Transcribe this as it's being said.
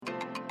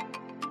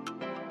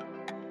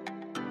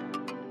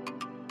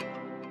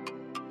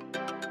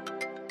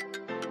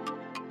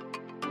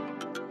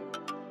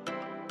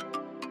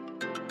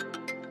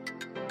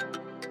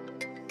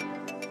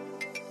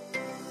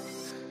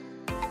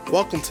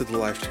Welcome to the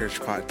Life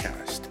Church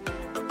Podcast.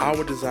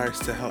 Our desire is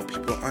to help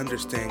people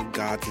understand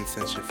God's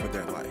intention for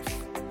their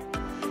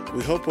life.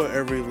 We hope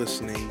wherever you're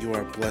listening, you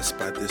are blessed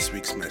by this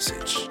week's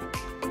message.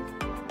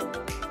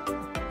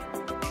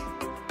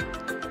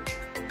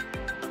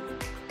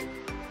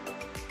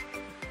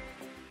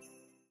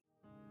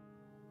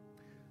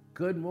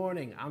 Good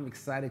morning. I'm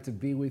excited to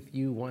be with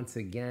you once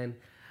again.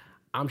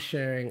 I'm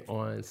sharing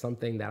on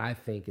something that I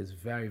think is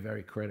very,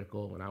 very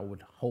critical, and I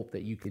would hope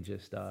that you could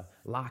just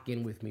lock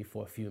in with me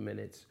for a few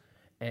minutes.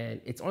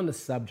 And it's on the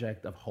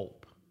subject of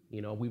hope.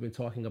 You know, we've been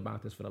talking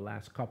about this for the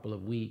last couple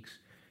of weeks,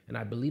 and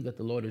I believe that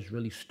the Lord is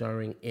really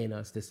stirring in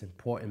us this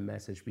important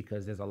message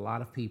because there's a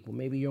lot of people,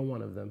 maybe you're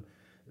one of them,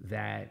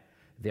 that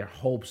their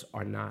hopes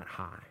are not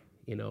high.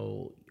 You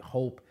know,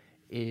 hope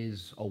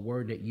is a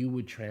word that you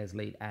would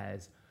translate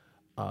as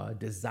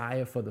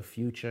desire for the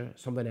future,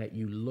 something that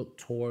you look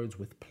towards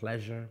with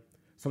pleasure,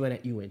 something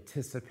that you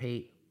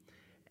anticipate.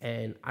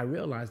 And I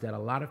realize that a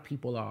lot of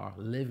people are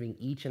living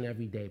each and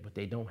every day, but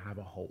they don't have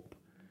a hope.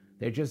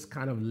 They're just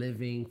kind of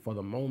living for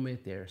the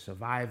moment. They're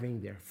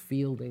surviving, they're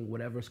fielding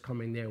whatever's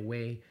coming their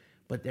way,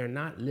 but they're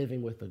not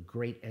living with a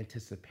great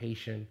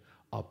anticipation,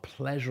 a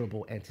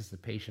pleasurable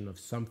anticipation of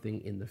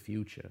something in the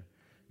future.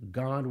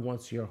 God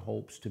wants your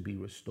hopes to be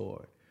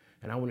restored.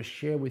 And I want to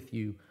share with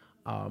you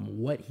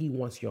what he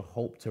wants your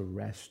hope to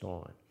rest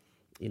on.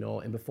 You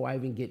know, and before I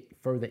even get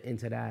further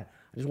into that,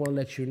 I just want to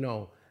let you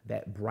know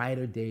that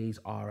brighter days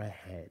are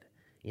ahead.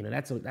 You know,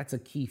 that's a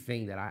key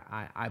thing that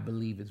I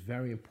believe is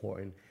very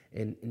important,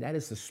 and that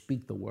is to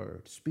speak the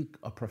word, speak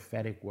a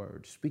prophetic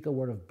word, speak a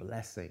word of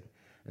blessing.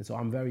 And so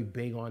I'm very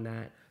big on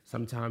that.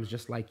 Sometimes,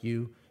 just like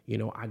you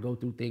know, I go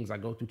through things, I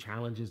go through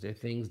challenges. There are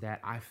things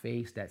that I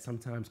face that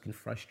sometimes can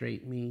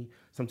frustrate me,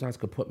 sometimes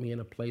could put me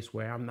in a place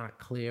where I'm not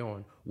clear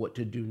on what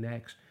to do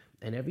next.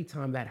 And every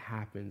time that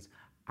happens,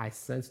 I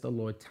sense the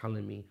Lord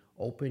telling me,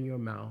 open your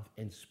mouth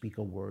and speak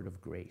a word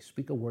of grace,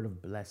 speak a word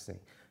of blessing,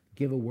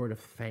 give a word of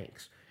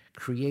thanks,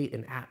 create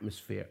an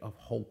atmosphere of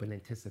hope and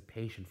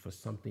anticipation for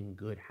something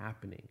good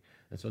happening.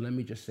 And so let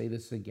me just say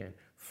this again.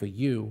 For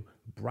you,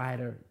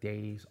 brighter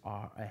days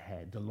are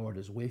ahead. The Lord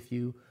is with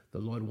you. The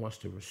Lord wants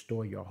to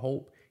restore your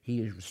hope.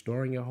 He is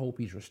restoring your hope.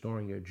 He's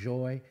restoring your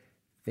joy.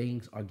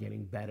 Things are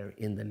getting better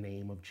in the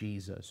name of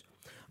Jesus.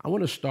 I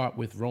want to start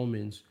with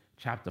Romans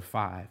chapter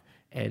 5.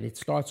 And it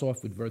starts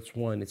off with verse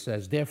 1. It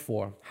says,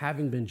 therefore,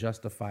 having been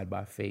justified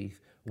by faith,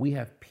 we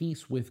have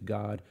peace with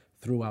God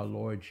through our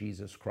Lord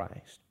Jesus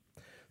Christ,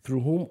 through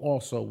whom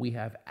also we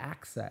have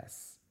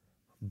access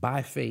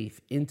by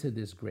faith into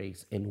this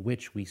grace in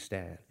which we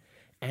stand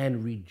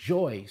and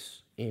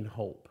rejoice in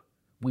hope.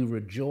 We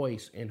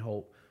rejoice in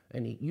hope.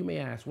 And you may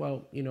ask,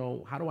 well, you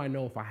know, how do I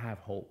know if I have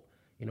hope?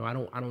 You know, I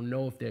don't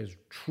know if there's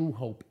true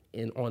hope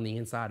on the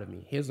inside of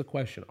me. Here's the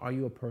question. Are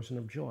you a person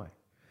of joy?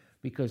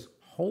 Because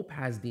hope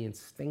has the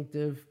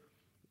instinctive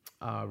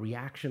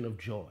reaction of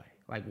joy.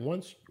 Like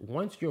once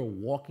you're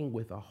walking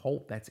with a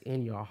hope that's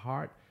in your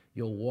heart,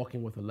 you're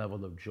walking with a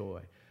level of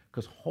joy.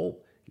 Because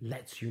hope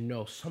lets you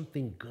know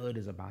something good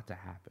is about to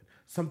happen.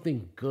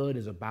 Something good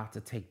is about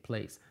to take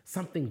place.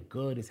 Something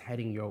good is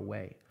heading your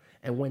way.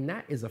 And when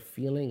that is a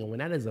feeling and when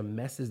that is a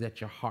message that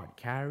your heart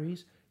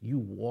carries, you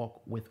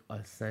walk with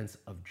a sense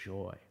of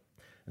joy.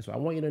 And so I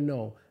want you to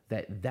know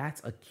that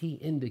that's a key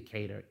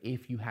indicator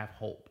if you have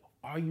hope.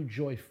 Are you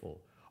joyful?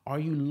 Are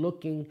you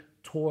looking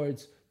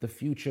towards the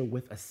future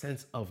with a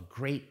sense of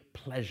great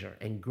pleasure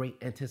and great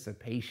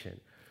anticipation?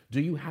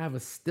 Do you have a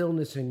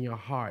stillness in your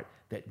heart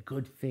that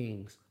good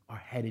things are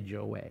headed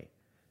your way?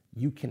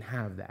 You can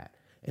have that.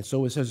 And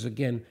so it says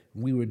again,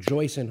 we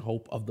rejoice in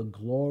hope of the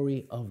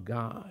glory of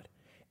God.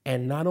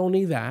 And not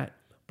only that,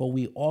 but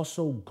we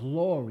also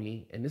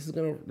glory, and this is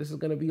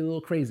gonna be a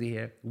little crazy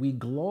here. We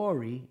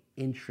glory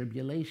in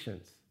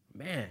tribulations.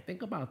 Man,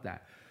 think about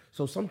that.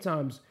 So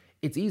sometimes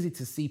it's easy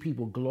to see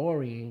people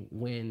glorying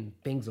when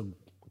things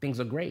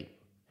are great.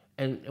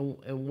 And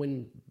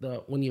when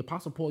the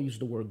Apostle Paul used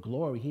the word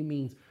glory, he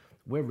means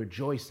we're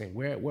rejoicing,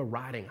 we're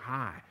riding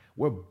high,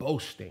 we're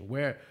boasting,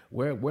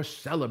 we're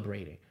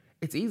celebrating.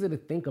 It's easy to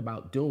think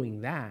about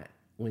doing that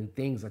when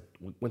things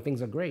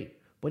are great.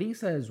 But he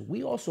says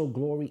we also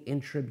glory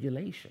in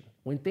tribulation,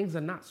 when things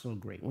are not so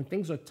great, when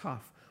things are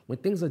tough, when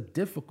things are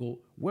difficult,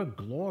 we're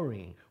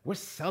glorying, we're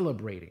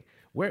celebrating.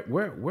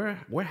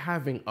 We're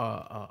having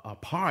a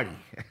party,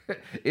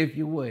 if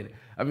you would.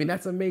 I mean,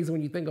 that's amazing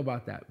when you think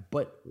about that.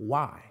 But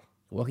why?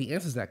 Well, he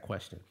answers that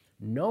question,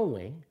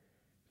 knowing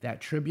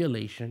that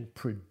tribulation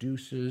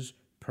produces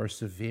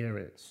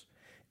perseverance,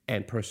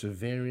 and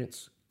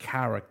perseverance,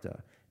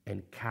 character,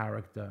 and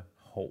character,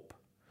 hope.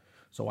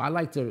 So I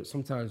like to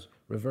sometimes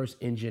reverse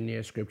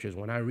engineer scriptures.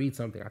 When I read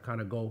something, I kind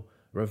of go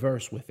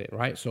reverse with it,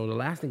 right? So the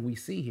last thing we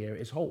see here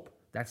is hope.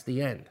 That's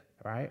the end,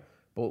 right?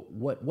 But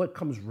what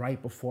comes right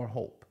before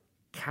hope?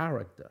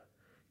 Character.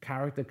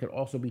 Character could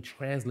also be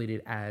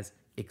translated as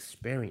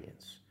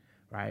experience,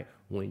 right?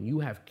 When you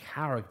have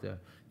character,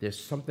 there's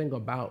something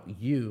about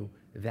you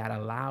that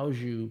allows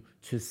you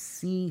to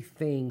see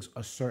things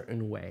a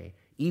certain way,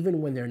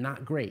 even when they're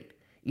not great,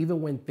 even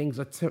when things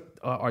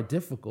are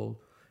difficult.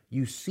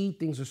 You see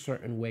things a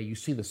certain way. You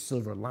see the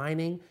silver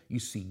lining. You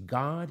see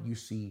God. You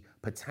see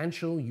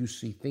potential. You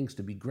see things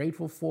to be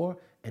grateful for.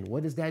 And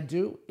what does that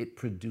do? It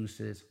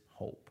produces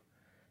hope.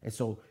 And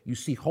so you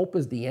see hope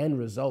is the end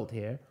result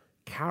here.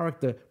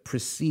 Character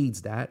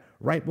precedes that.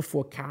 Right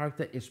before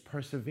character is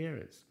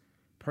perseverance.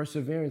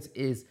 Perseverance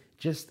is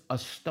just a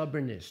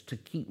stubbornness to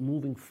keep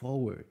moving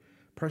forward.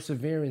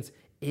 Perseverance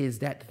is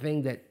that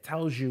thing that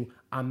tells you,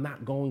 I'm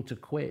not going to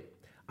quit.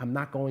 I'm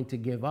not going to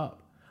give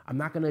up. I'm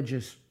not going to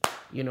just,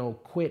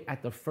 quit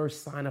at the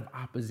first sign of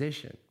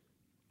opposition.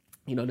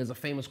 There's a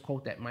famous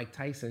quote that Mike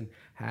Tyson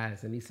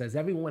has, and he says,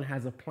 everyone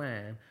has a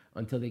plan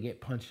until they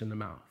get punched in the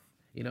mouth.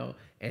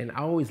 And I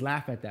always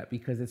laugh at that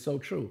because it's so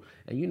true.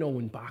 And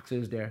when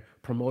boxers, they're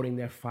promoting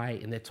their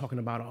fight and they're talking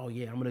about, oh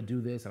yeah, I'm gonna do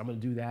this and I'm gonna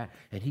do that,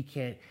 and he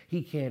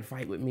can't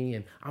fight with me,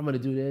 and I'm gonna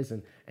do this.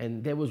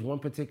 And there was one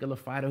particular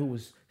fighter who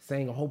was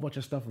saying a whole bunch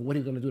of stuff of what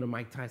he's gonna do to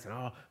Mike Tyson.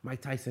 Oh,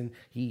 Mike Tyson,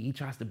 he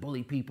tries to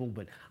bully people,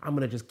 but I'm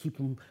gonna just keep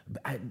him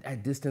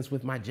at distance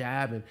with my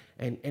jab.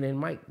 And then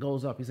Mike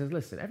goes up, he says,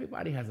 listen,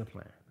 everybody has a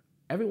plan.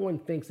 Everyone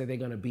thinks that they're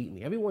gonna beat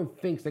me. Everyone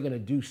thinks they're gonna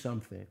do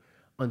something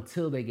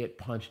until they get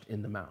punched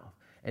in the mouth.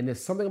 And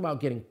there's something about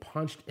getting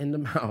punched in the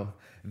mouth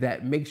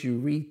that makes you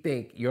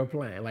rethink your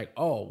plan. Like,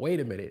 oh, wait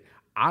a minute.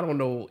 I don't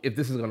know if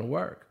this is going to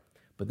work.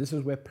 But this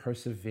is where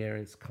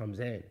perseverance comes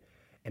in.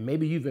 And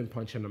maybe you've been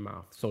punched in the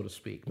mouth, so to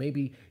speak.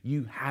 Maybe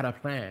you had a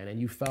plan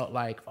and you felt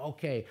like,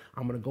 okay,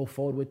 I'm going to go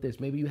forward with this.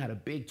 Maybe you had a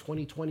big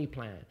 2020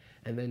 plan.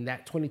 And then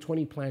that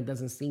 2020 plan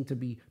doesn't seem to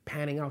be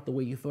panning out the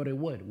way you thought it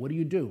would. What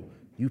do?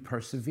 You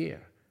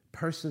persevere.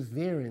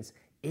 Perseverance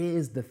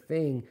is the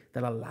thing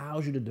that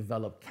allows you to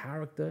develop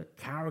character.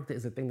 Character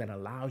is the thing that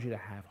allows you to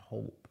have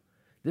hope.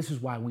 This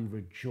is why we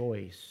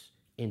rejoice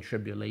in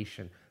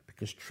tribulation,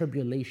 because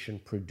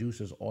tribulation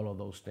produces all of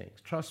those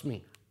things. Trust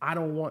me, I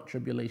don't want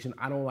tribulation.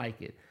 I don't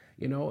like it.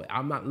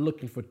 I'm not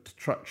looking for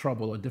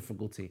trouble or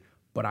difficulty,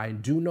 but I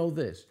do know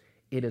this.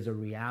 It is a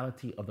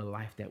reality of the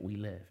life that we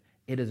live.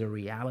 It is a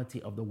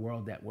reality of the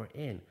world that we're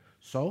in.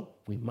 So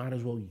we might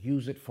as well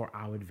use it for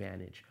our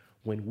advantage.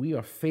 When we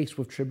are faced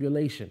with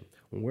tribulation,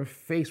 when we're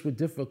faced with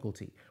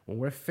difficulty, when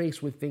we're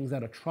faced with things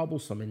that are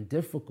troublesome and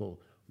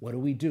difficult, what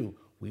do?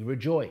 We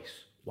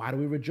rejoice. Why do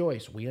we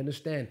rejoice? We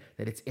understand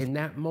that it's in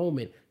that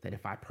moment that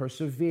if I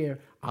persevere,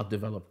 I'll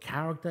develop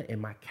character,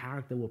 and my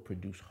character will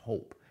produce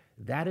hope.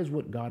 That is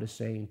what God is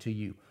saying to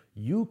you.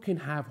 You can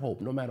have hope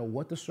no matter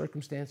what the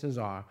circumstances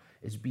are.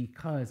 It's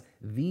because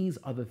these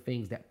are the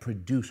things that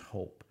produce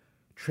hope.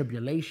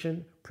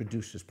 Tribulation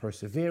produces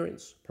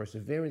perseverance.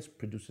 Perseverance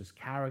produces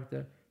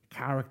character.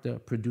 Character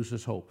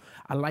produces hope.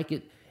 I like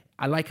it.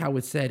 I like how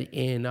it's said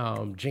in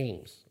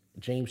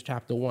James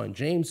chapter 1.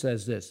 James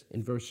says this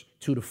in verse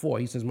 2-4.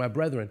 He says, my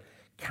brethren,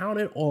 count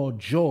it all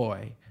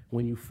joy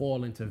when you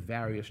fall into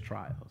various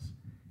trials.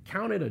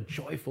 Count it a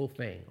joyful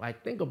thing.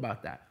 Like, think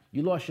about that.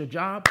 You lost your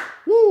job.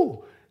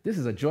 Woo! This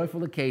is a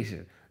joyful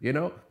occasion.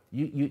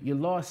 You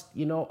lost,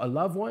 a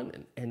loved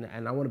one. And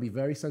I want to be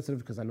very sensitive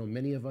because I know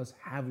many of us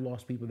have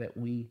lost people that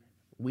we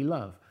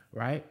love,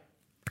 right?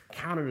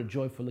 Count it a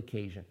joyful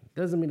occasion.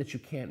 Doesn't mean that you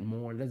can't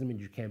mourn. Doesn't mean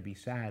you can't be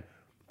sad.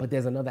 But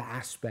there's another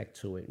aspect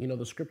to it.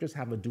 The scriptures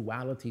have a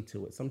duality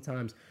to it.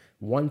 Sometimes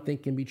one thing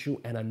can be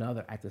true and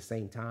another at the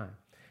same time.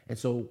 And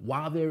so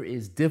while there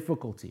is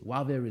difficulty,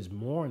 while there is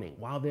mourning,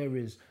 while there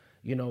is,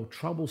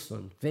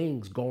 troublesome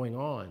things going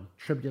on,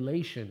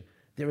 tribulation,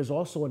 there is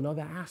also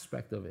another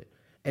aspect of it.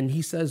 And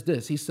he says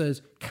this, he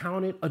says,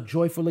 count it a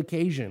joyful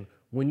occasion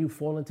when you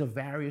fall into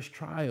various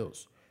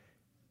trials.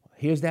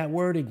 Here's that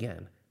word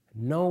again,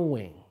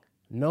 knowing.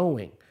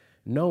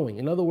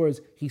 In other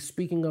words, he's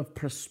speaking of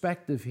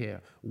perspective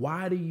here.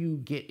 Why do you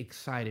get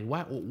excited?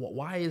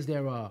 Why is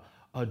there a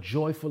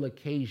joyful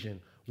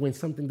occasion when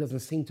something doesn't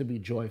seem to be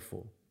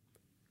joyful?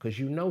 Because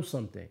you know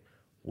something.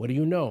 What do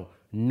you know?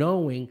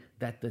 Knowing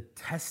that the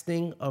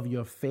testing of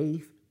your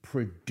faith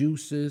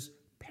produces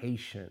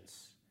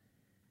patience.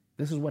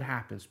 This is what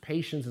happens.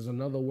 Patience is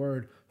another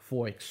word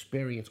for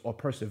experience or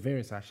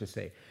perseverance, I should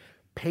say.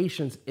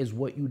 Patience is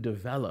what you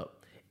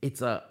develop.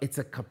 It's a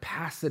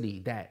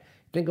capacity that,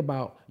 think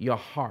about your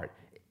heart.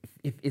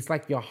 It's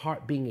like your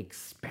heart being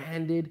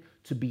expanded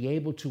to be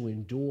able to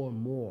endure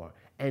more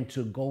and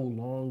to go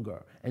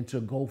longer and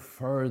to go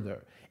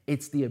further.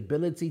 It's the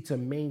ability to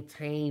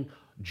maintain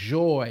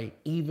joy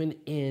even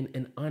in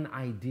an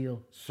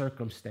unideal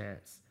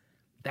circumstance.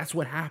 That's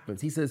what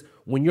happens. He says,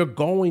 when you're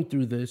going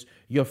through this,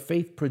 your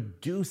faith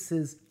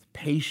produces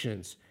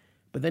patience.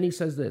 But then he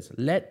says this,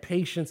 let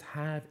patience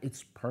have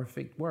its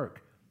perfect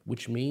work,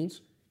 which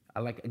means, I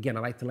like to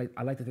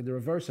take the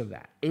reverse of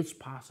that. It's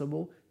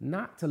possible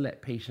not to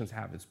let patience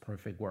have its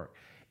perfect work.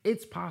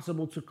 It's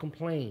possible to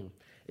complain.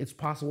 It's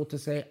possible to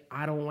say,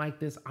 I don't like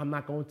this. I'm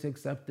not going to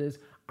accept this.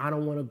 I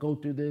don't want to go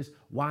through this.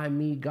 Why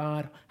me,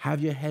 God?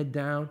 Have your head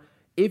down.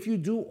 If you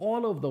do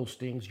all of those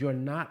things, you're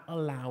not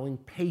allowing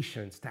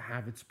patience to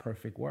have its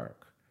perfect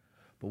work.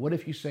 But what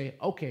if you say,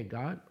 okay,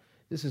 God,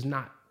 this is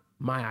not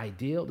my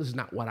ideal. This is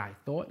not what I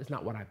thought. It's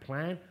not what I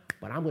planned,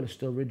 but I'm going to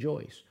still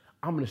rejoice.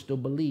 I'm going to still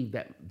believe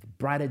that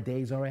brighter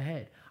days are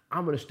ahead.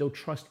 I'm going to still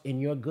trust in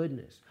your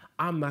goodness.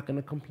 I'm not going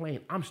to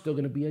complain. I'm still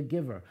going to be a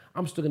giver.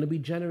 I'm still going to be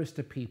generous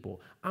to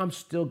people. I'm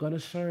still going to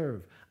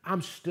serve.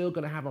 I'm still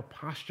going to have a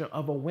posture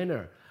of a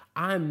winner.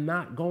 I'm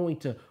not going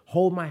to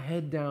hold my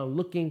head down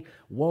looking,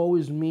 woe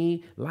is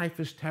me, life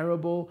is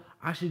terrible.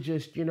 I should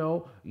just,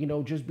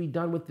 just be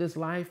done with this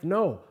life.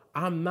 No,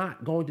 I'm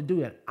not going to do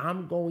that.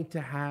 I'm going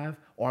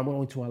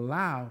to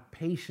allow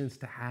patience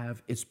to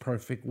have its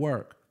perfect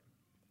work.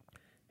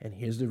 And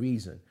here's the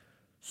reason: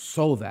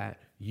 so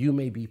that you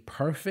may be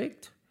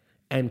perfect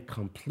and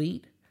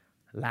complete,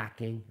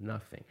 lacking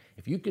nothing.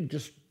 If you could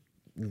just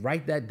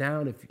write that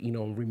down,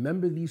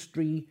 remember these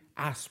three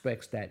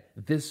aspects that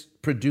this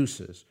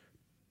produces: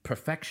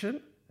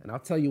 perfection, and I'll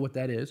tell you what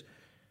that is,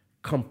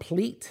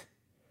 complete,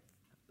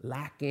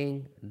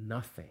 lacking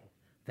nothing.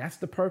 That's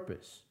the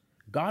purpose.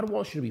 God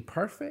wants you to be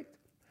perfect,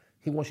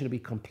 He wants you to be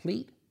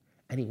complete,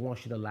 and He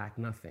wants you to lack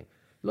nothing.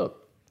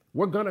 Look,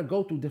 we're going to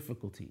go through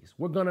difficulties.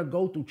 We're going to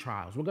go through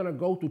trials. We're going to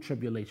go through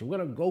tribulation. We're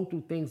going to go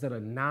through things that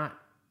are not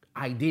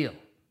ideal,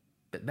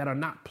 that are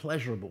not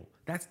pleasurable.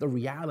 That's the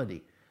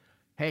reality.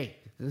 Hey,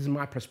 this is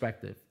my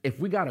perspective. If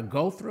we got to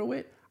go through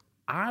it,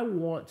 I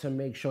want to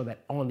make sure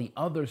that on the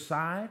other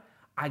side,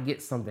 I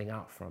get something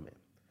out from it.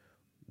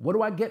 What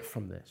do I get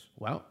from this?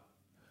 Well,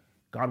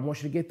 God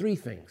wants you to get three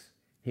things.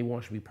 He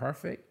wants you to be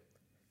perfect,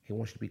 He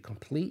wants you to be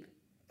complete,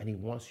 and He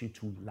wants you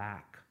to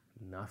lack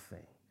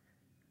nothing.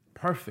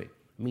 Perfect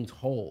means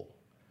whole.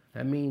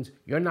 That means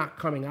you're not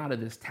coming out of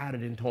this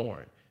tattered and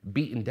torn,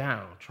 beaten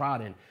down,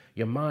 trodden.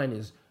 Your mind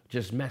is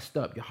just messed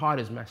up. Your heart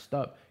is messed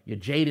up. You're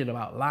jaded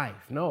about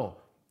life. No,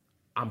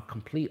 I'm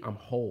complete. I'm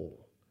whole.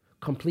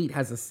 Complete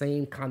has the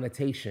same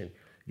connotation.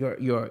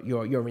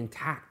 You're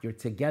intact. You're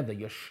together.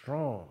 You're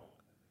strong.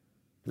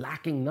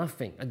 Lacking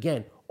nothing.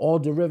 Again, all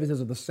derivatives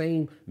of the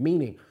same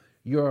meaning.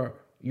 You're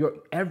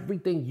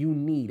everything you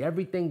need,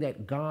 everything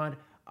that God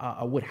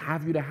would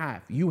have you to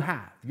have. You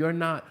have. You're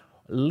not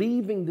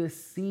leaving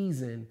this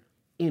season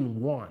in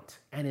want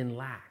and in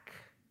lack.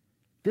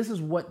 This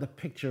is what the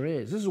picture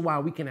is. This is why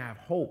we can have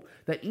hope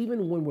that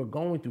even when we're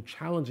going through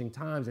challenging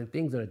times and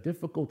things that are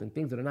difficult and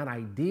things that are not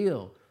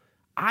ideal,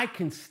 I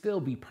can still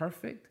be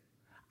perfect,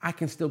 I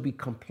can still be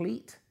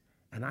complete,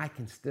 and I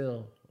can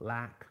still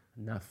lack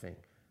nothing.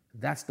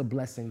 That's the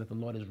blessing that the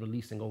Lord is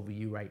releasing over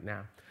you right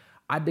now.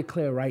 I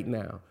declare right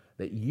now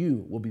that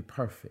you will be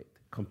perfect,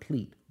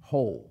 complete,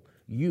 whole.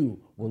 You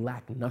will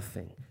lack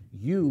nothing.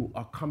 You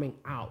are coming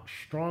out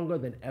stronger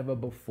than ever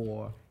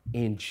before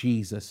in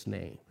Jesus'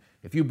 name.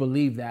 If you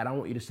believe that, I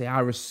want you to say, I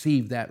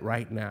receive that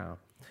right now.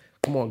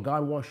 Come on,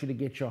 God wants you to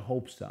get your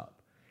hopes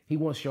up. He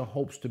wants your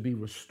hopes to be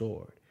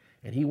restored.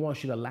 And He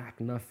wants you to lack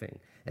nothing.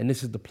 And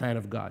this is the plan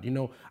of God.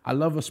 I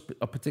love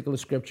a particular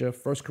scripture,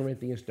 1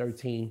 Corinthians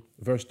 13,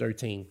 verse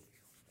 13.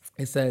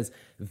 It says,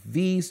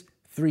 these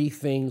three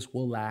things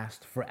will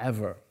last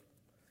forever: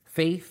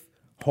 faith,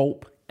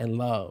 hope, and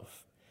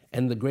love.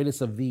 And the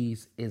greatest of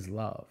these is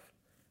love.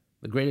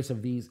 The greatest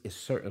of these is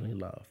certainly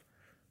love.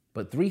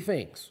 But three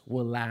things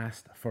will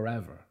last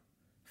forever: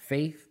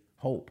 faith,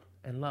 hope,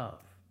 and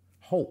love.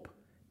 Hope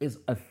is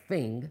a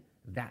thing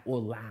that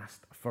will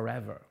last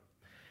forever.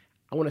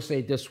 I want to say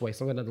it this way,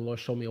 something that the Lord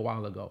showed me a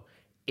while ago.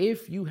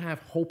 If you have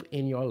hope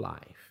in your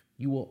life,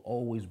 you will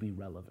always be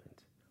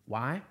relevant.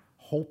 Why?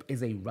 Hope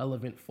is a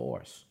relevant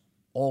force,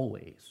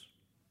 always.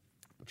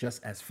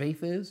 Just as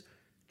faith is,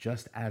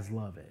 just as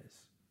love is.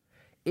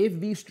 If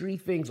these three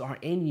things are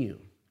in you,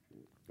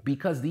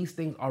 because these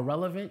things are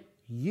relevant,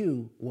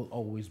 you will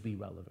always be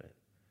relevant.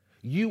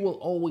 You will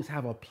always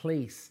have a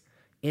place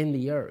in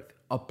the earth,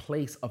 a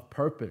place of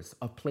purpose,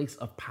 a place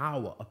of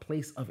power, a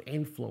place of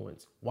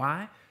influence.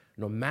 Why?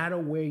 No matter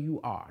where you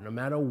are, no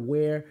matter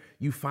where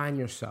you find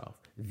yourself,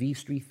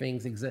 these three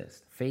things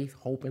exist: faith,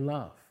 hope, and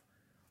love.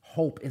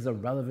 Hope is a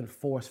relevant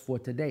force for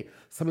today.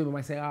 Some people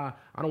might say, I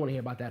don't want to hear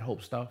about that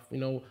hope stuff.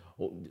 Do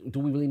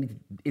we really need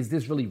is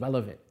this really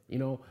relevant?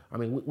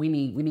 We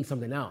need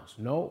something else.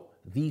 No,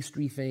 these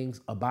three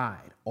things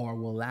abide or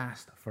will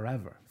last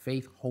forever: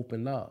 faith, hope,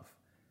 and love.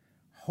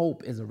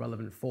 Hope is a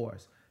relevant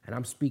force. And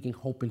I'm speaking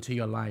hope into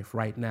your life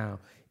right now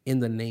in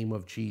the name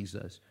of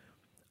Jesus.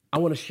 I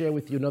want to share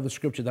with you another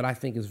scripture that I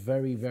think is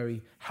very,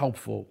 very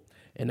helpful.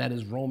 And that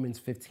is Romans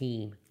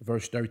 15,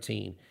 verse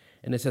 13.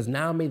 And it says,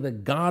 now may the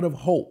God of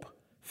hope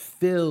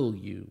fill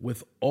you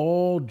with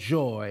all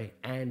joy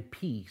and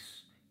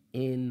peace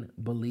in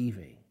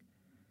believing.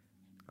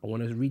 I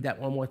want to read that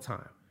one more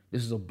time.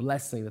 This is a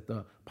blessing that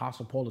the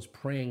Apostle Paul is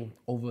praying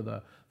over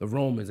the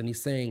Romans. And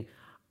he's saying,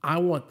 I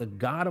want the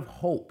God of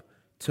hope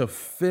to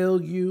fill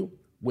you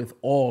with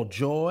all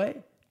joy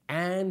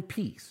and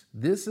peace.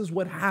 This is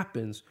what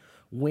happens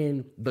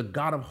when the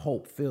God of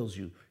hope fills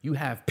you. You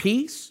have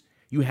peace,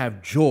 you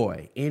have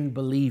joy in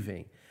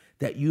believing,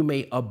 that you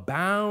may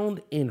abound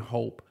in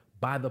hope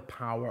by the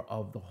power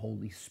of the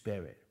Holy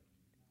Spirit.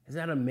 Isn't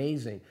that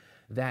amazing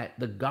that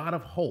the God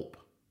of hope,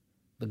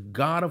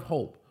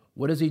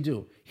 what does He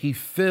do? He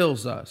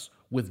fills us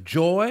with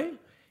joy.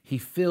 He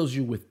fills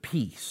you with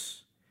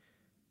peace.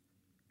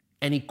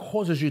 And He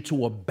causes you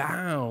to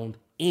abound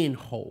in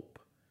hope.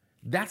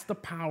 That's the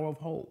power of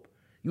hope.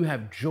 You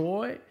have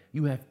joy,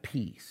 you have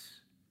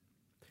peace.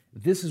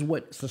 This is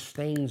what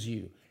sustains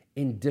you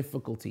in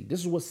difficulty.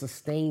 This is what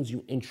sustains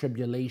you in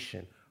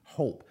tribulation.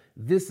 Hope.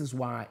 This is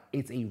why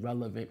it's a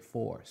relevant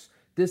force.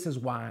 This is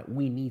why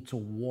we need to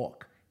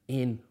walk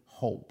in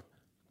hope.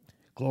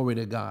 Glory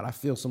to God. I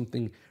feel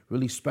something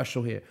really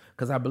special here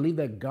because I believe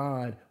that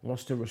God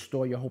wants to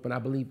restore your hope. And I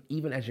believe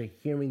even as you're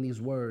hearing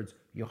these words,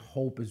 your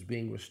hope is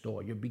being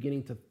restored. You're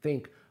beginning to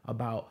think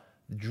about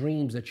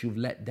dreams that you've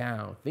let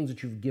down, things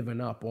that you've given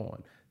up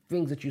on,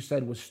 things that you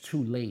said was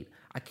too late.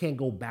 I can't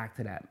go back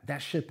to that.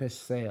 That ship has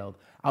sailed.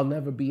 I'll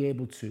never be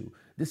able to.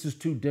 This is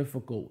too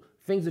difficult.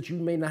 Things that you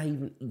may not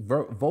even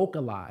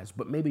vocalize,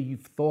 but maybe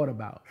you've thought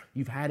about,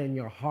 you've had in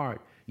your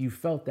heart. You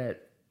felt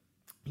that,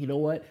 you know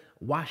what?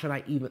 Why should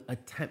I even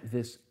attempt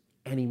this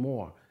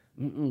anymore?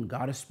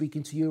 God is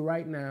speaking to you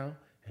right now,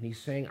 and he's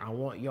saying, I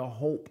want your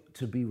hope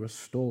to be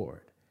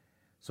restored.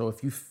 So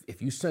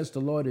if you sense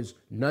the Lord is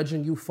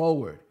nudging you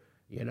forward,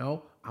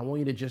 I want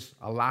you to just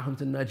allow him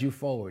to nudge you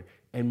forward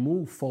and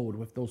move forward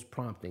with those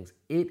promptings.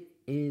 It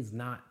is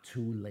not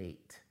too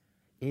late.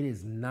 It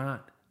is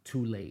not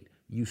too late.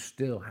 You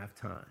still have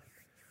time.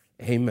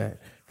 Amen.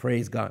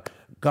 Praise God.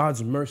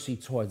 God's mercy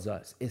towards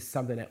us is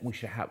something that we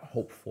should have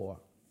hope for.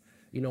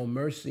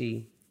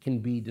 Mercy can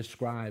be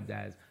described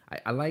as,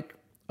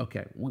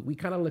 we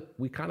kind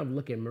of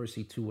look at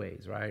mercy two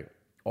ways, right?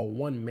 Or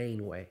one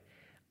main way.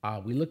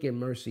 We look at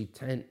mercy,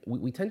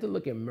 we tend to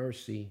look at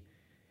mercy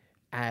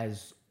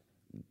as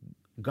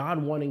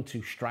God wanting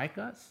to strike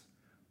us,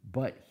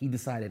 but he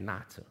decided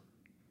not to,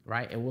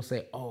 right? And we'll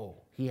say, oh,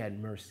 he had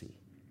mercy.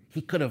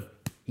 He could have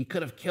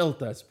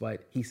killed us,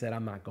 but he said,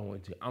 I'm not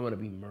going to. I'm going to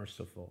be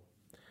merciful.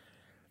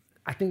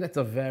 I think that's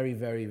a very,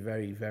 very,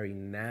 very, very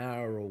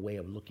narrow way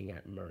of looking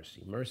at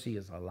mercy. Mercy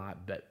is a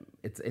lot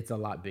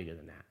bigger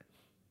than that.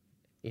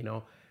 I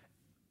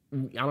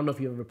don't know if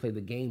you ever played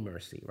the game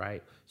Mercy,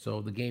 right?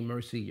 So the game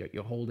Mercy,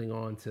 you're holding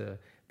on to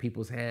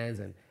people's hands,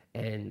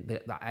 and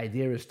the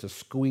idea is to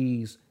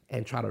squeeze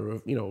and try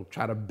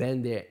to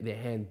bend their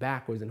hand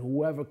backwards, and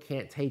whoever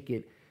can't take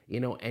it,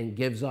 and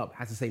gives up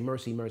has to say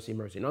mercy, mercy,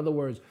 mercy. In other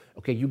words,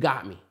 okay, you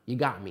got me,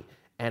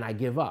 and I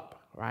give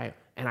up, right?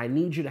 And I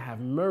need you to have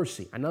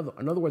mercy. In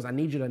other words, I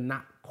need you to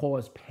not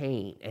cause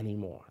pain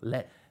anymore.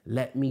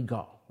 Let me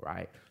go,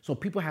 right? So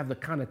people have the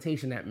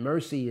connotation that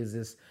mercy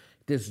is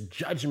this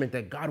judgment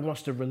that God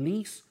wants to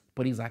release,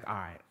 but he's like, all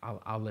right,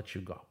 I'll let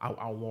you go.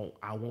 I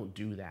won't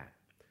do that.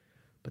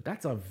 But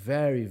that's a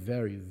very,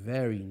 very,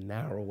 very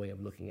narrow way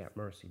of looking at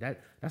mercy.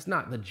 That's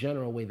not the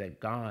general way that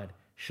God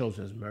shows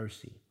his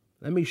mercy.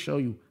 Let me show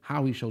you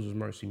how he shows his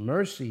mercy.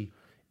 Mercy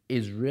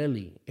is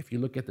really, if you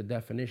look at the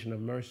definition of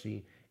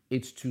mercy,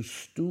 it's to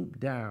stoop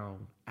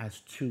down as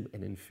to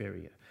an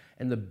inferior.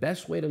 And the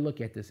best way to look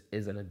at this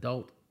is an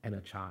adult and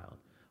a child.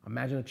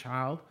 Imagine a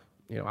child,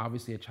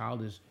 obviously a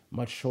child is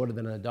much shorter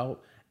than an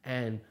adult,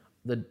 and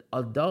the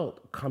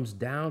adult comes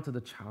down to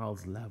the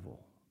child's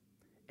level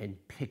and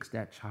picks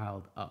that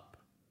child up,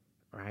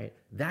 right?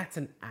 That's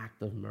an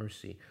act of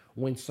mercy.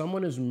 When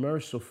someone is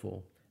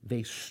merciful,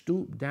 they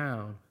stoop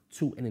down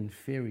to an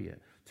inferior,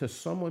 to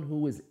someone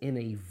who is in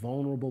a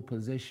vulnerable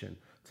position,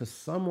 to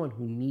someone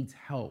who needs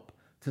help,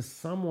 to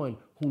someone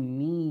who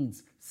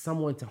needs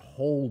someone to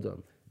hold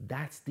them.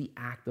 That's the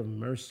act of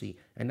mercy.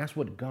 And that's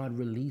what God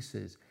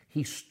releases.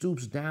 He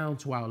stoops down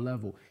to our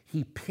level.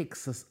 He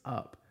picks us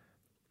up.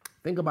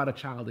 Think about a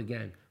child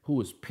again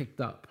who is picked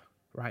up,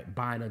 right,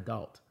 by an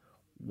adult.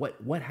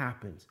 What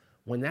happens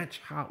when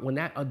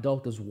that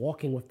adult is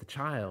walking with the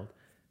child?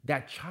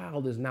 That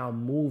child is now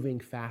moving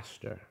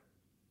faster.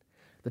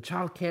 The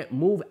child can't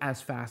move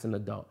as fast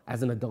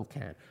as an adult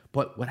can.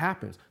 But what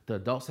happens? The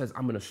adult says,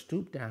 I'm going to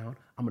stoop down,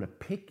 I'm going to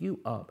pick you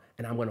up,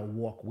 and I'm going to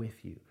walk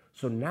with you.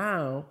 So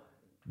now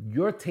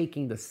you're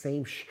taking the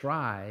same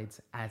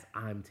strides as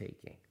I'm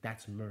taking.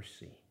 That's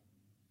mercy,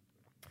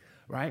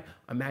 right?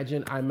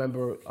 Imagine I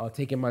remember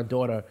taking my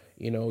daughter,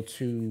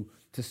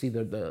 to see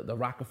the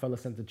Rockefeller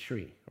Center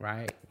tree,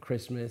 right?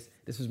 Christmas.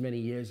 This was many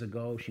years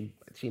ago.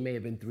 She may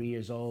have been 3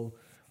 years old.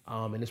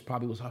 And this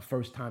probably was her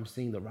first time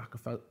seeing the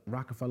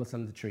Rockefeller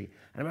Center tree.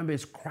 And I remember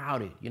it's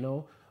crowded,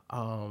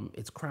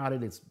 it's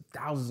crowded. It's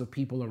thousands of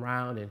people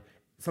around. And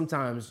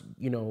sometimes,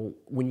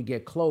 when you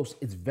get close,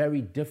 it's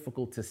very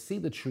difficult to see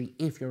the tree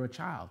if you're a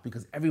child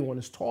because everyone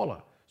is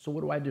taller. So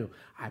what do?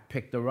 I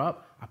picked her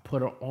up. I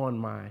put her on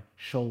my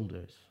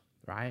shoulders,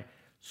 right?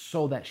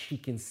 So that she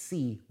can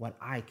see what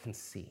I can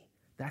see.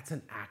 That's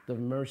an act of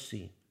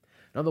mercy.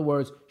 In other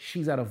words,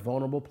 she's at a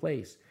vulnerable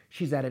place.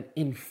 She's at an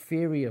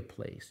inferior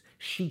place.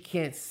 She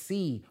can't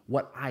see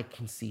what I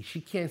can see.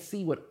 She can't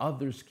see what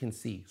others can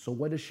see. So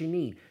what does she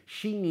need?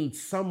 She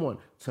needs someone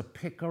to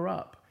pick her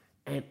up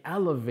and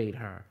elevate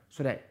her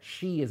so that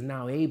she is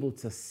now able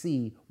to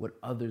see what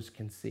others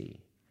can see.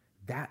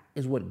 That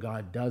is what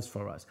God does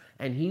for us.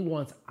 And he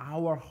wants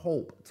our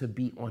hope to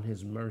be on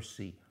his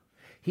mercy.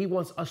 He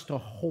wants us to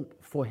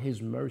hope for his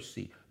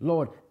mercy.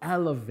 Lord,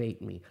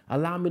 elevate me.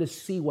 Allow me to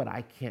see what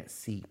I can't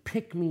see.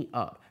 Pick me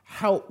up.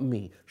 Help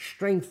me.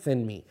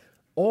 Strengthen me.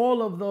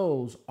 All of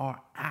those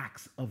are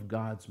acts of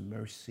God's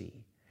mercy.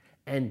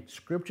 And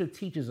scripture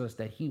teaches us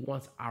that he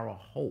wants our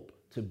hope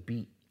to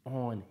be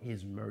on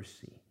his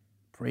mercy.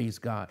 Praise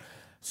God.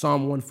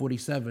 Psalm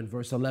 147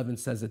 verse 11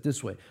 says it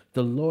this way: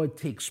 the Lord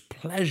takes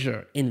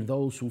pleasure in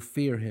those who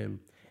fear him,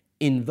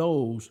 in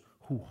those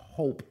who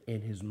hope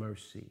in his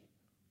mercy.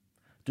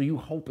 Do you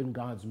hope in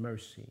God's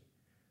mercy?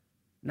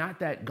 Not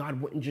that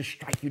God wouldn't just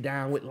strike you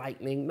down with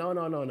lightning. No.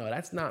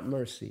 That's not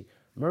mercy.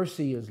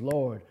 Mercy is,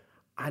 Lord,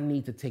 I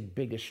need to take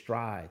bigger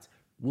strides.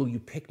 Will you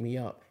pick me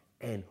up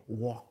and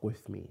walk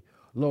with me?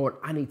 Lord,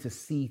 I need to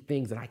see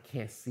things that I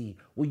can't see.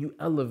 Will you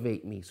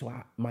elevate me so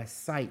my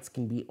sights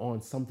can be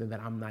on something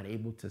that I'm not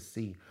able to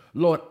see?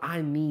 Lord,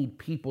 I need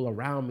people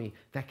around me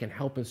that can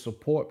help and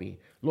support me.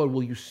 Lord,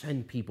 will you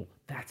send people?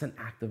 That's an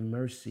act of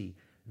mercy.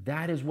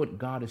 That is what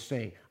God is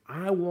saying.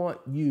 I want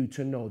you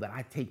to know that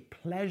I take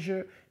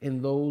pleasure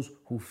in those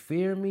who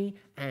fear me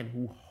and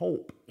who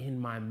hope in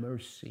my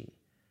mercy.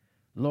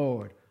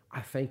 Lord,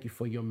 I thank you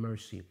for your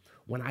mercy.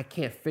 When I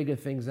can't figure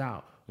things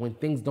out, when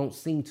things don't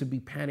seem to be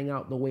panning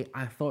out the way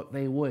I thought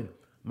they would,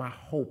 my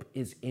hope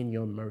is in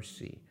your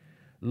mercy.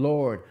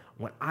 Lord,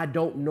 when I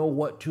don't know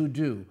what to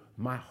do,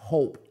 my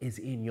hope is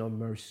in your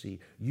mercy.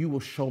 You will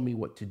show me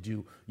what to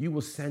do. You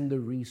will send the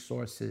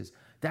resources.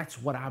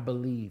 That's what I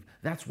believe.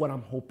 That's what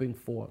I'm hoping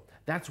for.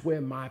 That's where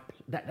my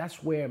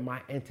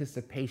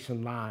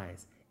anticipation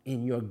lies,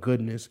 in your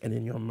goodness and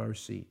in your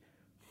mercy.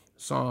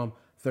 Psalm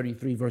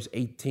 33 verse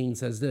 18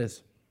 says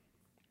this: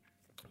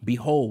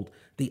 behold,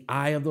 the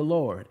eye of the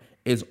Lord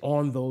is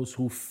on those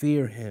who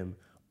fear him,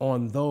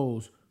 on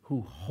those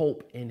who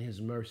hope in his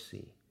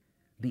mercy.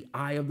 The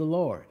eye of the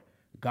Lord,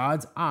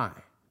 God's eye.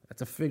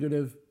 That's a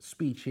figurative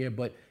speech here,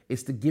 but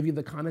it's to give you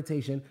the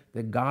connotation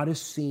that God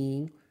is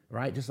seeing,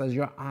 right? Just as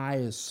your eye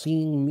is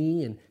seeing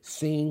me and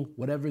seeing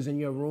whatever's in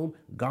your room,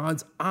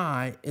 God's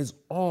eye is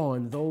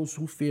on those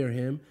who fear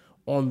him,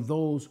 on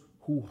those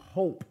who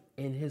hope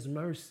in his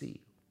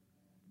mercy.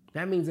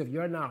 That means if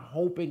you're not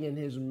hoping in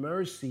his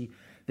mercy,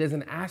 there's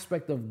an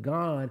aspect of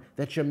God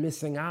that you're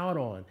missing out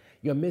on.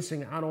 You're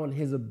missing out on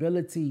his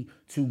ability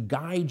to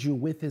guide you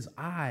with his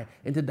eye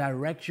and to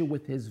direct you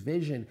with his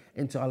vision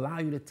and to allow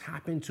you to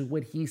tap into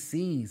what he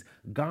sees.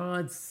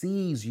 God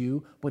sees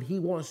you, but he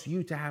wants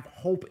you to have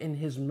hope in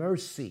his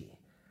mercy.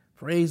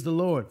 Praise the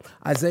Lord.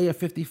 Isaiah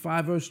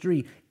 55 verse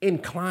 3,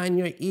 incline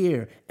your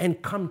ear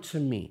and come to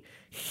me.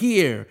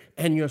 Hear,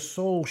 and your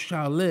soul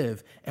shall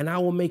live, and I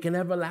will make an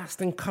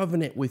everlasting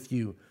covenant with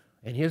you.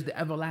 And here's the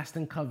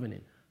everlasting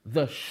covenant: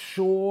 the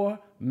sure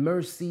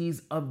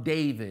mercies of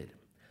David.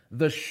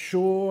 The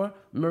sure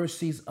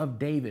mercies of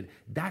David.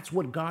 That's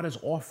what God is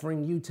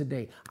offering you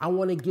today. I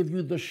want to give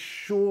you the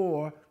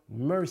sure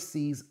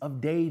mercies of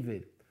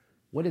David.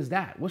 What is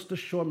that? What's the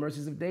sure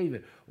mercies of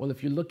David? Well,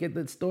 if you look at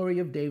the story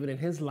of David and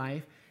his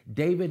life,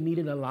 David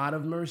needed a lot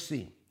of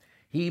mercy.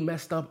 He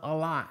messed up a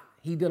lot.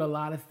 He did a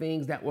lot of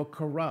things that were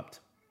corrupt.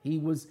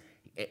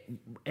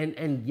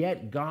 And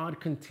yet God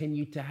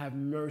continued to have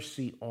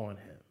mercy on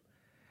him.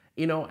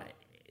 You know,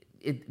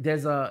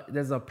 there's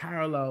a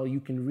parallel. You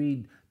can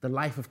read the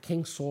life of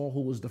King Saul,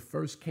 who was the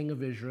first king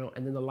of Israel,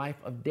 and then the life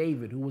of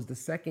David, who was the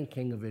second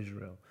king of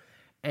Israel.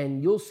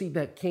 And you'll see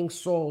that King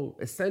Saul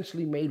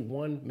essentially made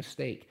one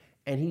mistake,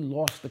 and he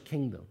lost the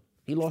kingdom.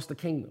 He lost the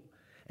kingdom.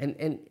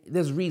 And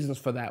there's reasons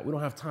for that. We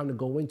don't have time to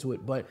go into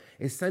it, but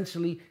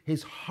essentially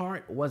his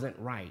heart wasn't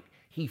right.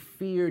 He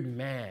feared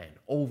man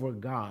over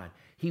God.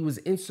 He was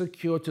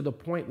insecure to the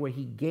point where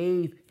he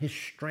gave his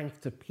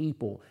strength to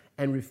people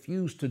and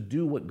refused to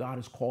do what God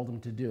has called him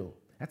to do.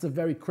 That's a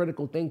very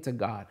critical thing to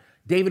God.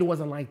 David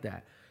wasn't like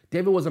that.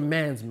 David was a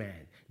man's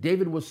man.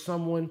 David was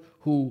someone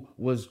who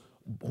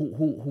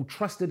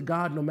trusted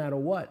God no matter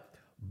what,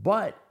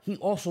 but he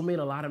also made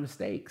a lot of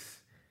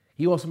mistakes.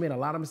 He got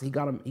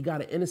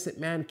an innocent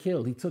man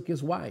killed. He took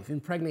his wife,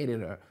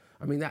 impregnated her.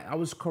 I mean, that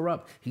was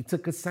corrupt. He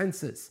took a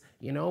census,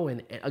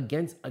 and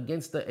against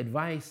the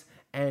advice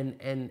and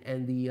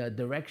the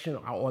direction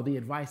or the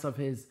advice of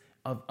his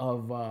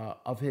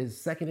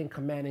second in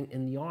command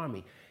in the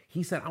army.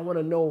 He said, I want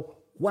to know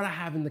what I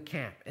have in the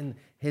camp. And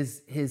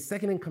his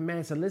second in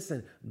command said,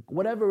 listen,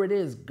 whatever it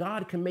is,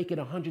 God can make it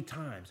 100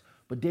 times.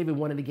 But David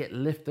wanted to get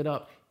lifted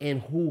up in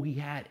who he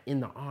had in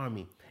the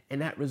army.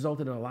 And that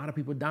resulted in a lot of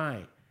people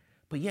dying.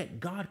 But yet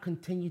God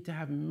continued to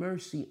have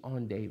mercy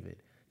on David.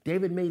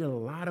 David made a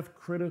lot of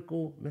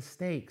critical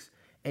mistakes.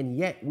 And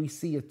yet we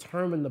see a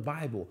term in the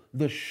Bible,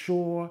 the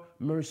sure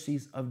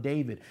mercies of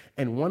David.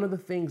 And one of the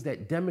things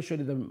that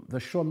demonstrated the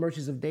sure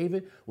mercies of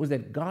David was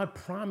that God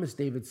promised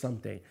David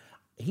something.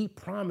 He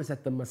promised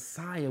that the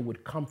Messiah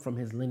would come from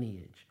his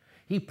lineage.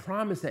 He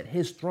promised that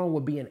his throne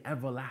would be an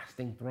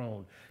everlasting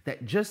throne.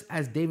 That just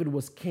as David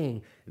was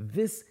king,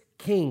 this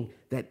king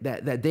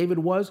that David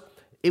was,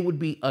 it would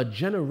be a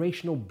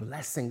generational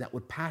blessing that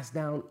would pass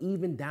down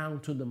even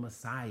down to the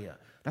Messiah.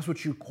 That's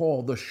what you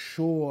call the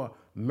sure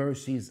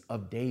mercies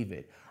of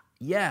David.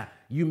 Yeah,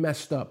 you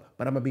messed up,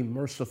 but I'm going to be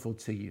merciful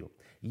to you.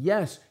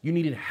 Yes, you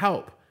needed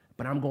help,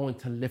 but I'm going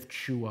to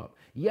lift you up.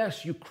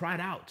 Yes, you cried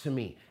out to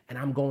me, and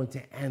I'm going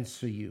to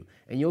answer you.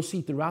 And you'll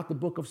see throughout the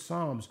book of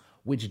Psalms,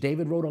 which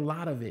David wrote a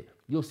lot of it,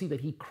 you'll see that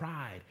he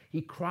cried.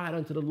 He cried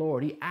unto the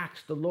Lord. He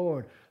asked the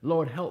Lord,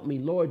 Lord, help me.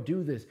 Lord,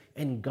 do this.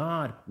 And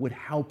God would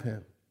help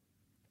him.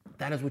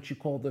 That is what you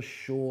call the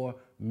sure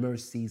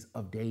mercies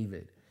of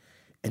David.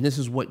 And this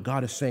is what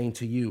God is saying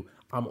to you.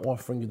 I'm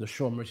offering you the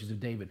sure mercies of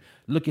David.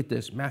 Look at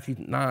this, Matthew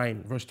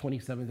 9, verse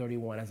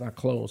 27-31, as I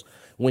close.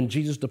 When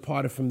Jesus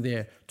departed from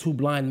there, two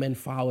blind men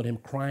followed him,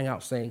 crying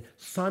out, saying,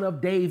 Son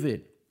of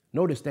David.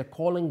 Notice they're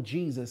calling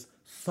Jesus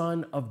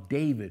Son of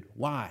David.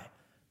 Why?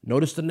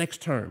 Notice the next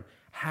term,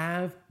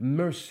 have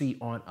mercy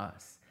on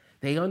us.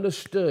 They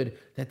understood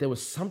that there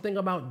was something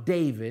about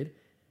David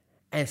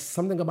and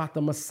something about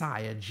the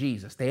Messiah,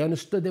 Jesus. They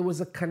understood there was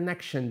a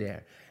connection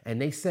there.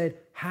 And they said,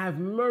 have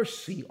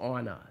mercy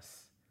on us.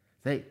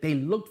 They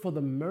looked for the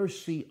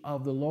mercy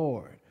of the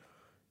Lord.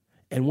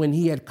 And when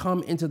he had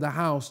come into the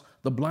house,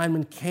 the blind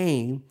men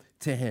came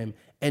to him.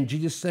 And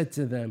Jesus said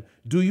to them,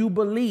 do you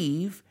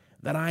believe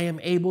that I am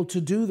able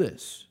to do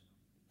this?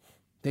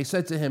 They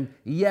said to him,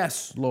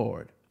 yes,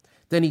 Lord.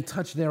 Then he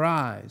touched their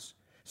eyes,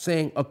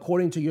 saying,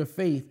 according to your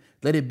faith,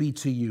 let it be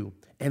to you.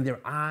 And their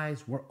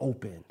eyes were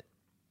opened.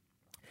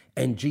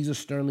 And Jesus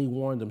sternly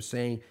warned them,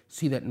 saying,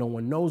 see that no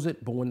one knows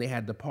it. But when they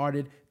had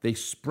departed, they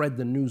spread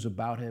the news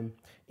about him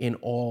in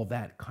all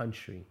that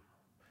country.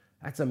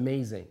 That's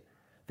amazing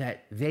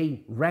that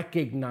they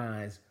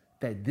recognize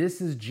that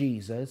this is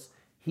Jesus.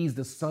 He's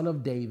the Son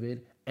of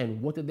David.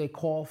 And what did they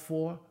call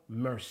for?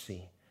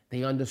 Mercy.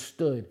 They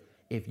understood,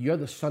 if you're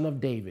the Son of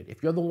David,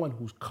 if you're the one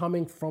who's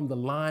coming from the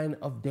line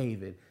of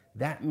David,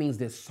 that means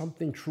there's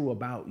something true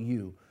about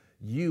you.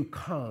 You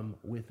come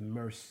with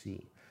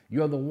mercy.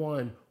 You're the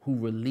one who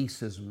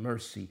releases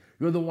mercy.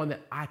 You're the one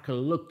that I can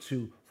look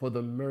to for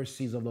the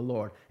mercies of the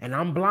Lord. And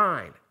I'm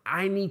blind.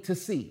 I need to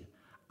see.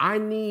 I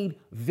need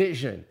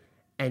vision.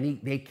 And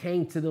they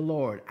came to the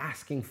Lord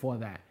asking for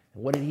that.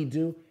 And what did he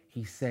do?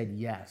 He said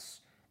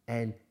yes.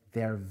 And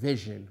their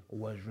vision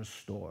was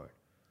restored.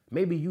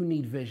 Maybe you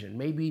need vision.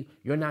 Maybe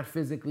you're not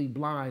physically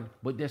blind,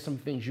 but there's some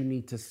things you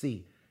need to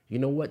see. You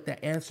know what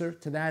the answer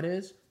to that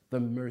is? The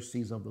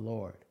mercies of the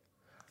Lord.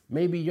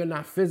 Maybe you're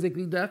not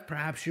physically deaf.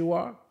 Perhaps you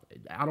are.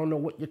 I don't know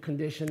what your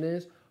condition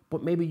is,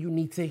 but maybe you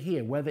need to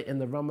hear, whether in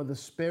the realm of the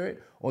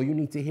spirit or you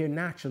need to hear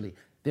naturally.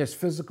 There's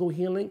physical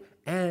healing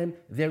and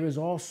there is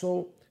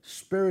also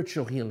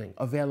spiritual healing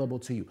available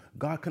to you.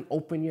 God can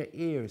open your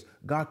ears.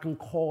 God can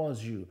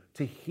cause you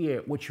to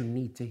hear what you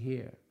need to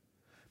hear.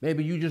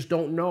 Maybe you just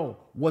don't know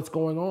what's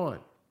going on.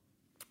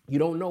 You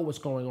don't know what's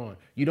going on.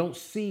 You don't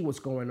see what's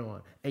going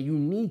on, and you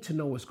need to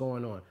know what's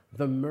going on.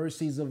 The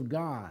mercies of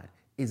God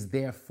is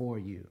there for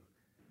you.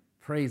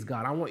 Praise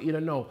God. I want you to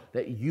know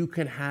that you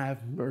can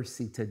have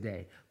mercy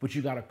today, but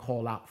you got to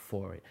call out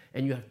for it.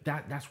 And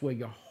that's where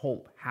your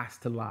hope has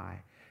to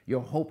lie.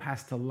 Your hope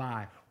has to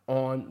lie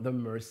on the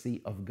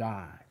mercy of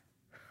God.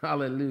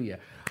 Hallelujah.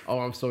 Oh,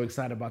 I'm so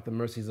excited about the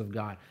mercies of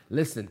God.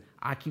 Listen,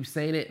 I keep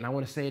saying it and I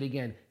want to say it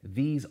again.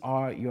 These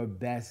are your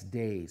best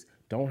days.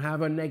 Don't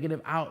have a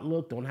negative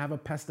outlook. Don't have a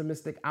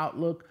pessimistic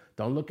outlook.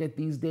 Don't look at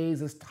these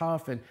days as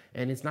tough and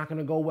it's not going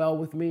to go well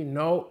with me.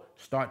 No,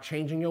 start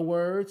changing your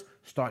words.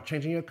 Start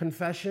changing your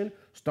confession.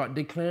 Start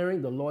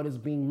declaring the Lord is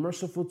being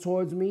merciful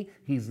towards me.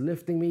 He's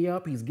lifting me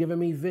up. He's giving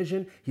me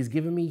vision. He's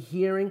giving me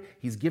hearing.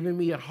 He's giving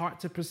me a heart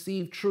to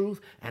perceive truth.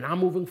 And I'm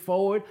moving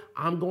forward.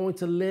 I'm going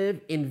to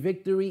live in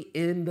victory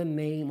in the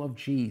name of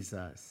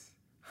Jesus.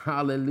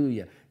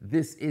 Hallelujah.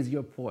 This is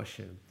your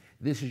portion.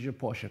 This is your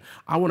portion.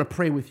 I want to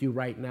pray with you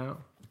right now.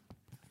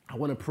 I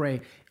want to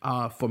pray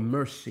for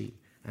mercy.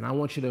 And I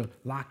want you to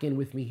lock in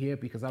with me here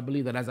because I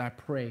believe that as I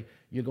pray,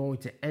 you're going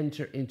to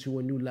enter into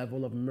a new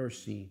level of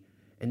mercy.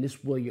 And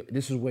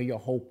this is where your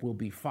hope will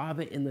be.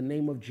 Father, in the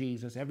name of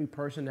Jesus, every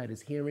person that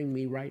is hearing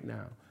me right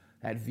now,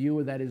 that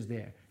viewer that is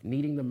there,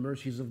 needing the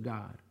mercies of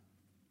God,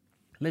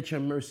 let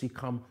your mercy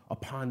come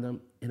upon them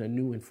in a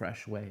new and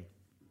fresh way.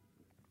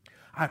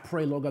 I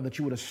pray, Lord God, that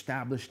you would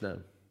establish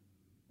them.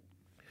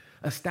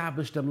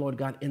 Establish them, Lord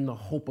God, in the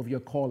hope of your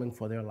calling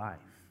for their life.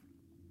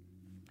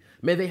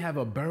 May they have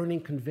a burning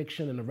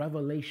conviction and a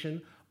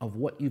revelation of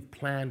what you've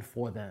planned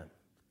for them.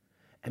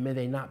 And may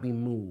they not be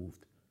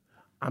moved.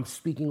 I'm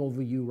speaking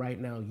over you right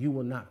now. You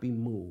will not be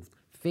moved.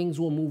 Things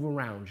will move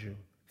around you.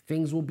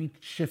 Things will be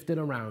shifted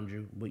around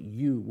you, but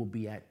you will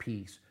be at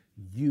peace.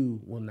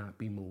 You will not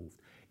be moved.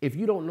 If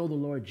you don't know the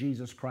Lord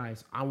Jesus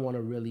Christ, I want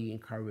to really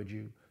encourage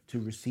you to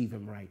receive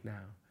him right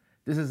now.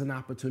 This is an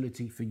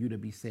opportunity for you to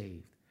be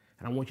saved.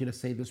 And I want you to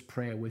say this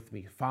prayer with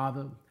me.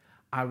 Father,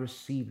 I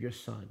receive your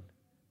Son,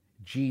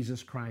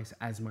 Jesus Christ,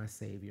 as my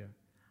Savior.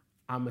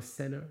 I'm a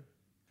sinner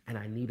and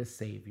I need a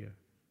Savior.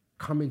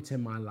 Come into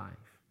my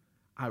life.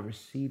 I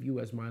receive you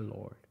as my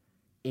Lord.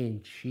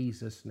 In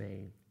Jesus'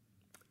 name,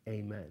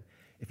 amen.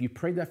 If you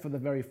prayed that for the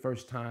very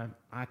first time,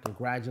 I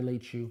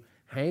congratulate you.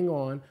 Hang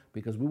on,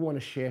 because we want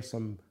to share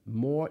some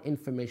more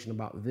information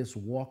about this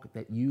walk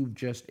that you've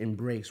just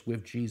embraced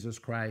with Jesus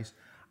Christ.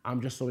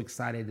 I'm just so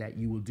excited that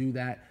you will do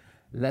that.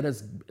 Let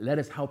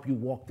us help you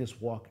walk this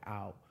walk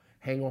out.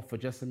 Hang on for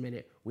just a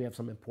minute. We have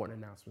some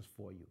important announcements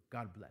for you.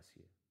 God bless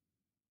you.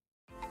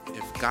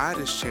 If God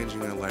is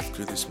changing your life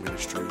through this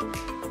ministry,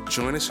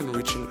 join us in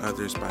reaching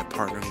others by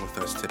partnering with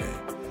us today.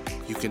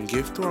 You can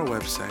give through our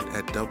website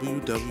at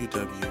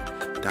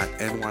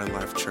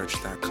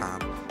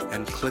www.nylifechurch.com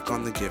and click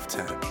on the Give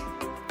tab.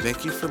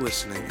 Thank you for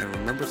listening, and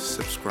remember to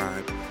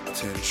subscribe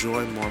to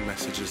enjoy more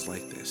messages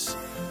like this.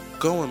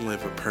 Go and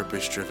live a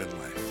purpose-driven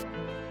life.